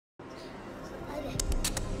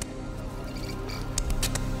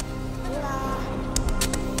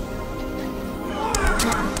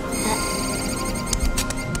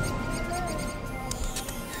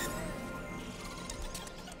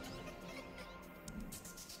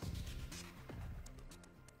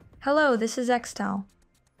Hello, this is Xtal.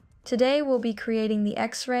 Today we'll be creating the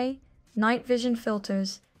X-ray, night vision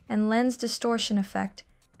filters, and lens distortion effect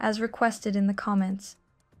as requested in the comments.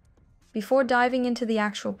 Before diving into the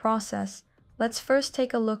actual process, let's first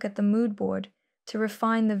take a look at the mood board to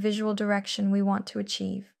refine the visual direction we want to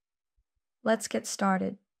achieve. Let's get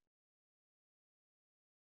started.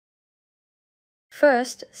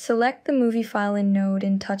 First, select the movie file in node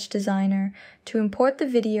in TouchDesigner to import the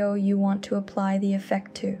video you want to apply the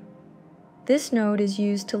effect to. This node is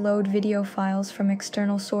used to load video files from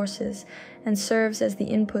external sources and serves as the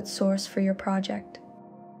input source for your project.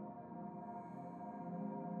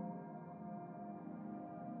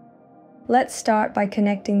 Let's start by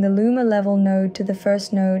connecting the Luma Level node to the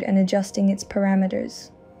first node and adjusting its parameters.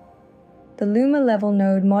 The Luma Level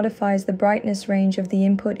node modifies the brightness range of the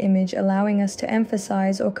input image, allowing us to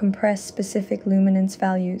emphasize or compress specific luminance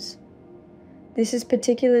values. This is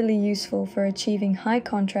particularly useful for achieving high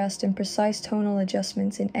contrast and precise tonal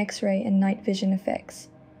adjustments in X-ray and night vision effects.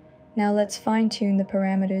 Now let's fine-tune the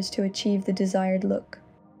parameters to achieve the desired look.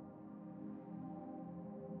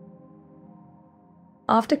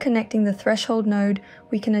 After connecting the threshold node,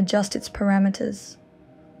 we can adjust its parameters.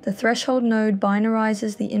 The threshold node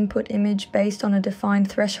binarizes the input image based on a defined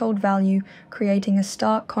threshold value, creating a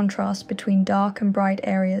stark contrast between dark and bright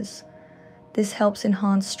areas. This helps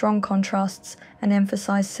enhance strong contrasts and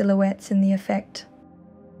emphasize silhouettes in the effect.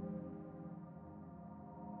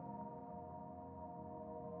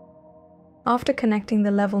 After connecting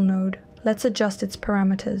the level node, let's adjust its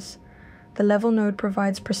parameters. The level node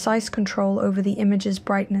provides precise control over the image's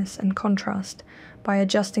brightness and contrast by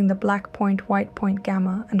adjusting the black point, white point,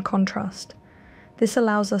 gamma, and contrast. This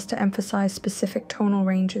allows us to emphasize specific tonal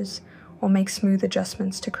ranges or make smooth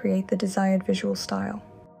adjustments to create the desired visual style.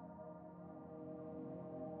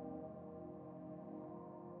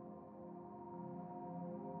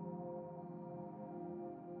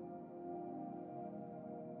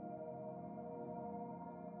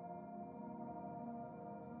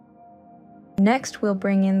 Next, we'll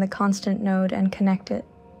bring in the constant node and connect it.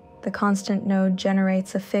 The constant node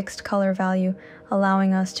generates a fixed color value,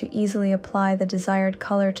 allowing us to easily apply the desired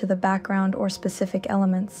color to the background or specific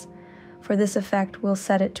elements. For this effect, we'll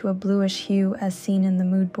set it to a bluish hue as seen in the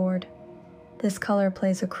mood board. This color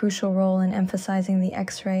plays a crucial role in emphasizing the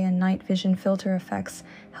X-ray and night vision filter effects,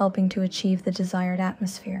 helping to achieve the desired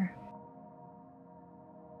atmosphere.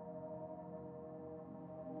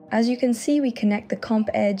 As you can see, we connect the Comp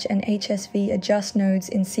Edge and HSV Adjust nodes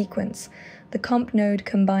in sequence. The Comp node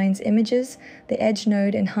combines images, the Edge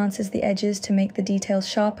node enhances the edges to make the details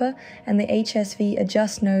sharper, and the HSV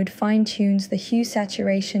Adjust node fine-tunes the hue,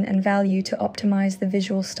 saturation, and value to optimize the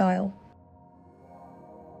visual style.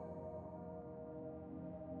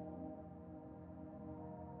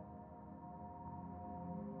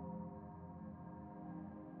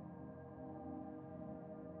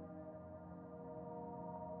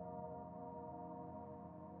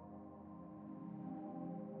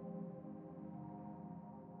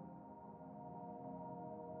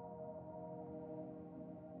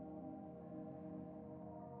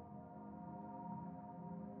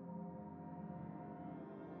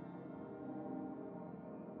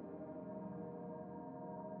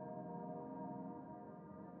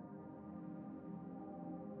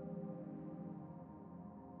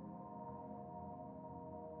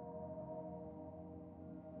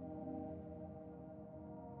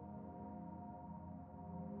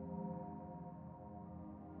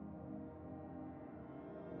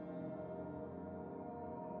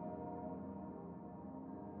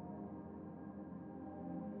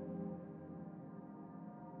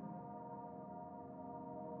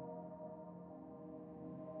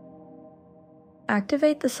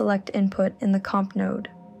 Activate the Select input in the Comp node.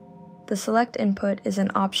 The Select input is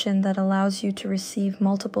an option that allows you to receive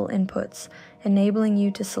multiple inputs, enabling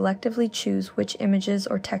you to selectively choose which images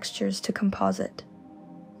or textures to composite.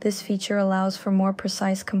 This feature allows for more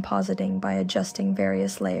precise compositing by adjusting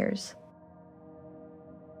various layers.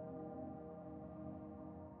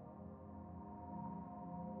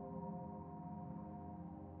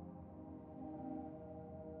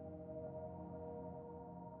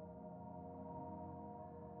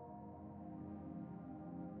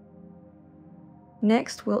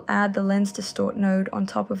 Next, we'll add the Lens Distort node on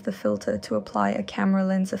top of the filter to apply a camera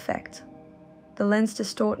lens effect. The Lens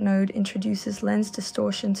Distort node introduces lens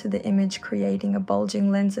distortion to the image, creating a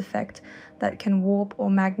bulging lens effect that can warp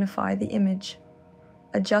or magnify the image.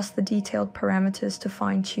 Adjust the detailed parameters to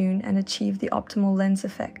fine-tune and achieve the optimal lens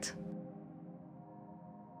effect.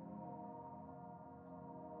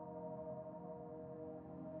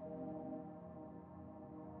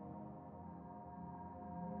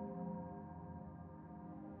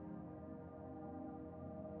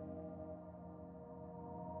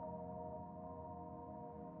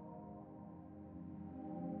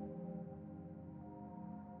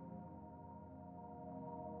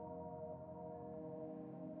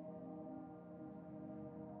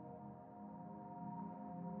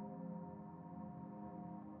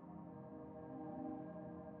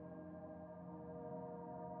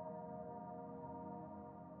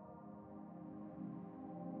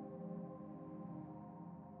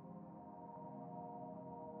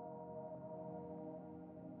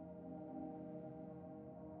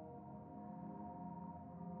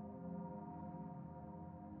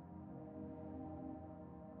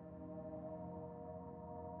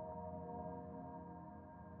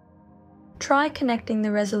 Try connecting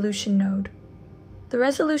the resolution node. The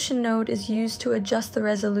resolution node is used to adjust the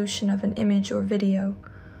resolution of an image or video.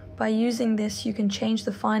 By using this, you can change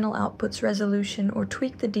the final output's resolution or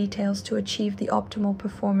tweak the details to achieve the optimal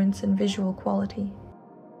performance and visual quality.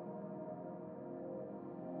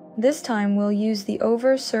 This time we'll use the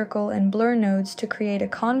over, circle, and blur nodes to create a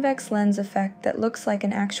convex lens effect that looks like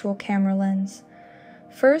an actual camera lens.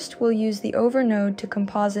 First, we'll use the over node to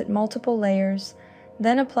composite multiple layers,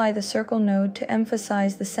 then apply the circle node to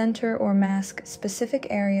emphasize the center or mask specific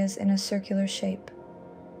areas in a circular shape.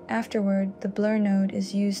 Afterward, the blur node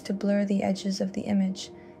is used to blur the edges of the image,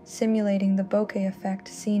 simulating the bokeh effect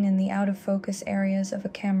seen in the out-of-focus areas of a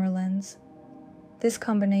camera lens. This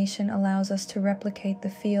combination allows us to replicate the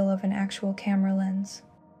feel of an actual camera lens.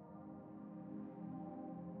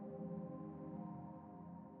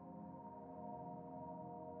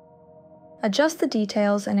 Adjust the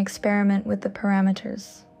details and experiment with the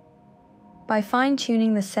parameters. By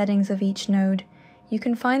fine-tuning the settings of each node, you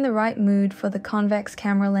can find the right mood for the convex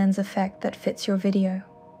camera lens effect that fits your video.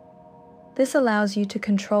 This allows you to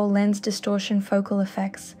control lens distortion focal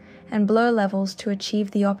effects and blur levels to achieve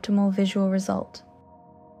the optimal visual result.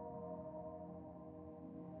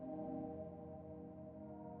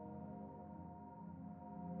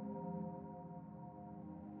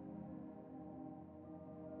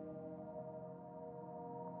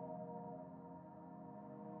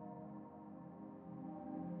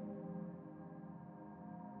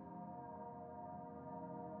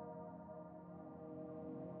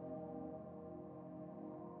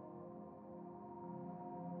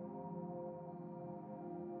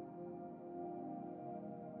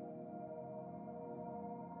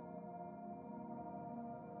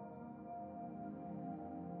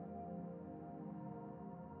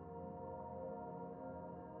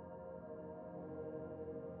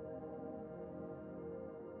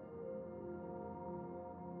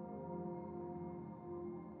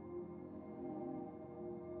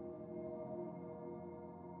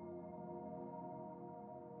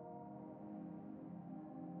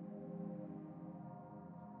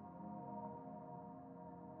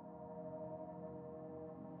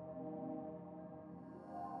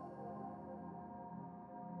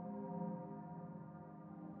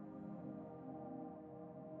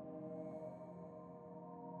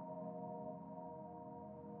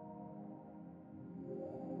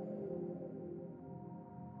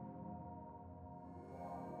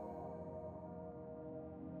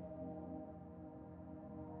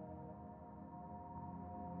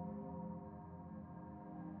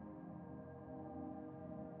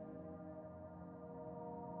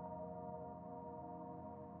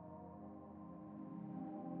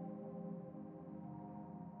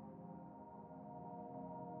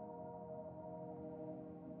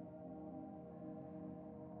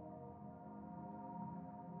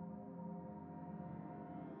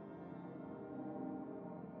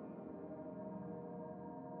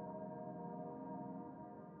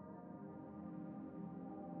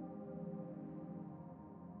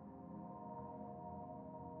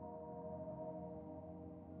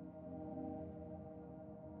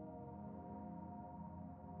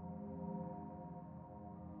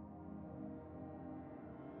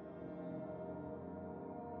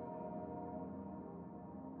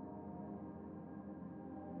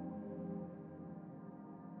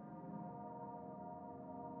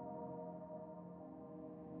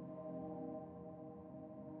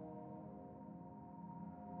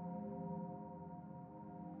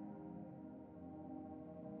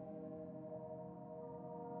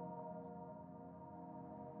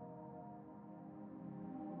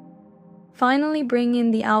 Finally, bring in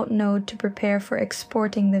the out node to prepare for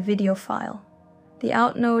exporting the video file. The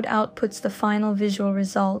out node outputs the final visual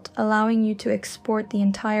result, allowing you to export the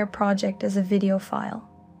entire project as a video file.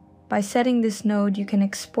 By setting this node, you can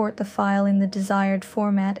export the file in the desired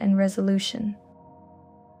format and resolution.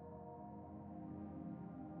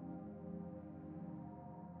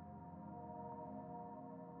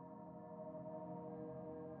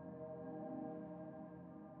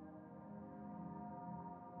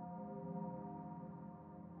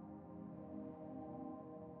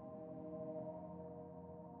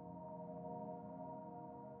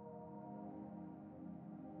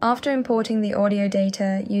 After importing the audio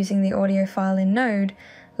data using the audio file in Node,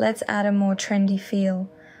 let's add a more trendy feel.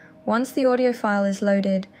 Once the audio file is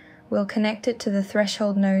loaded, we'll connect it to the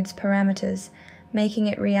threshold node's parameters, making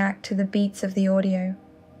it react to the beats of the audio.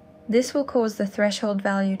 This will cause the threshold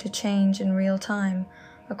value to change in real time,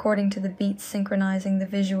 according to the beats synchronizing the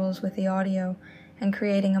visuals with the audio and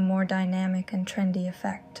creating a more dynamic and trendy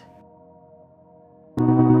effect.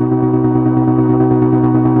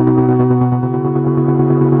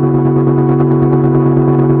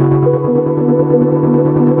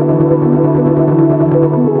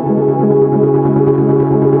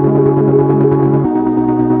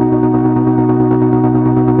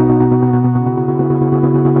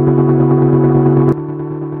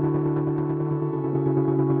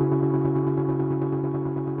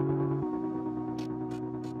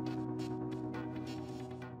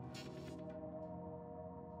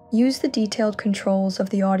 Use the detailed controls of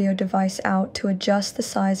the audio device out to adjust the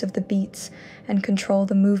size of the beats and control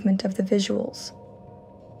the movement of the visuals.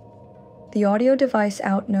 The audio device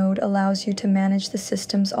out node allows you to manage the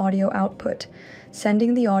system's audio output,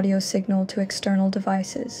 sending the audio signal to external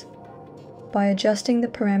devices. By adjusting the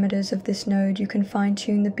parameters of this node, you can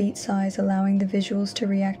fine-tune the beat size, allowing the visuals to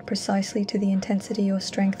react precisely to the intensity or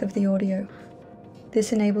strength of the audio.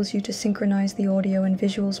 This enables you to synchronize the audio and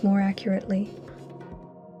visuals more accurately.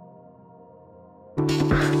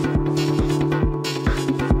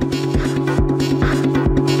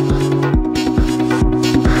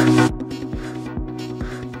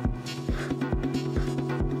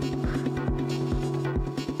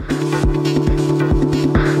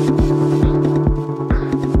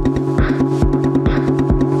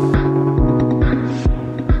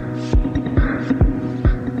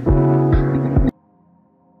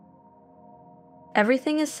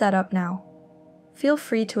 Everything is set up now. Feel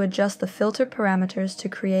free to adjust the filter parameters to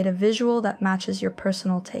create a visual that matches your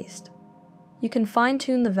personal taste. You can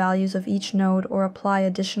fine-tune the values of each node or apply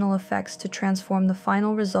additional effects to transform the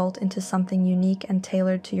final result into something unique and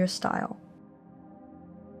tailored to your style.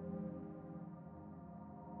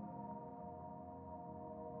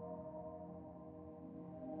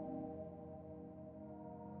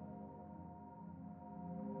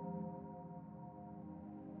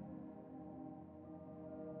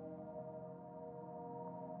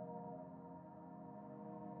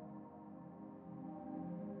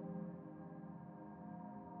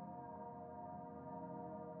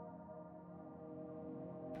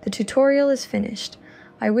 The tutorial is finished.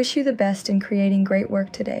 I wish you the best in creating great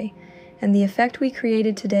work today, and the effect we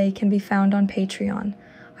created today can be found on Patreon.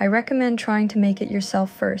 I recommend trying to make it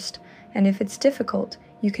yourself first, and if it's difficult,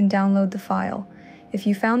 you can download the file. If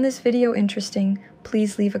you found this video interesting,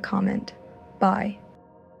 please leave a comment. Bye.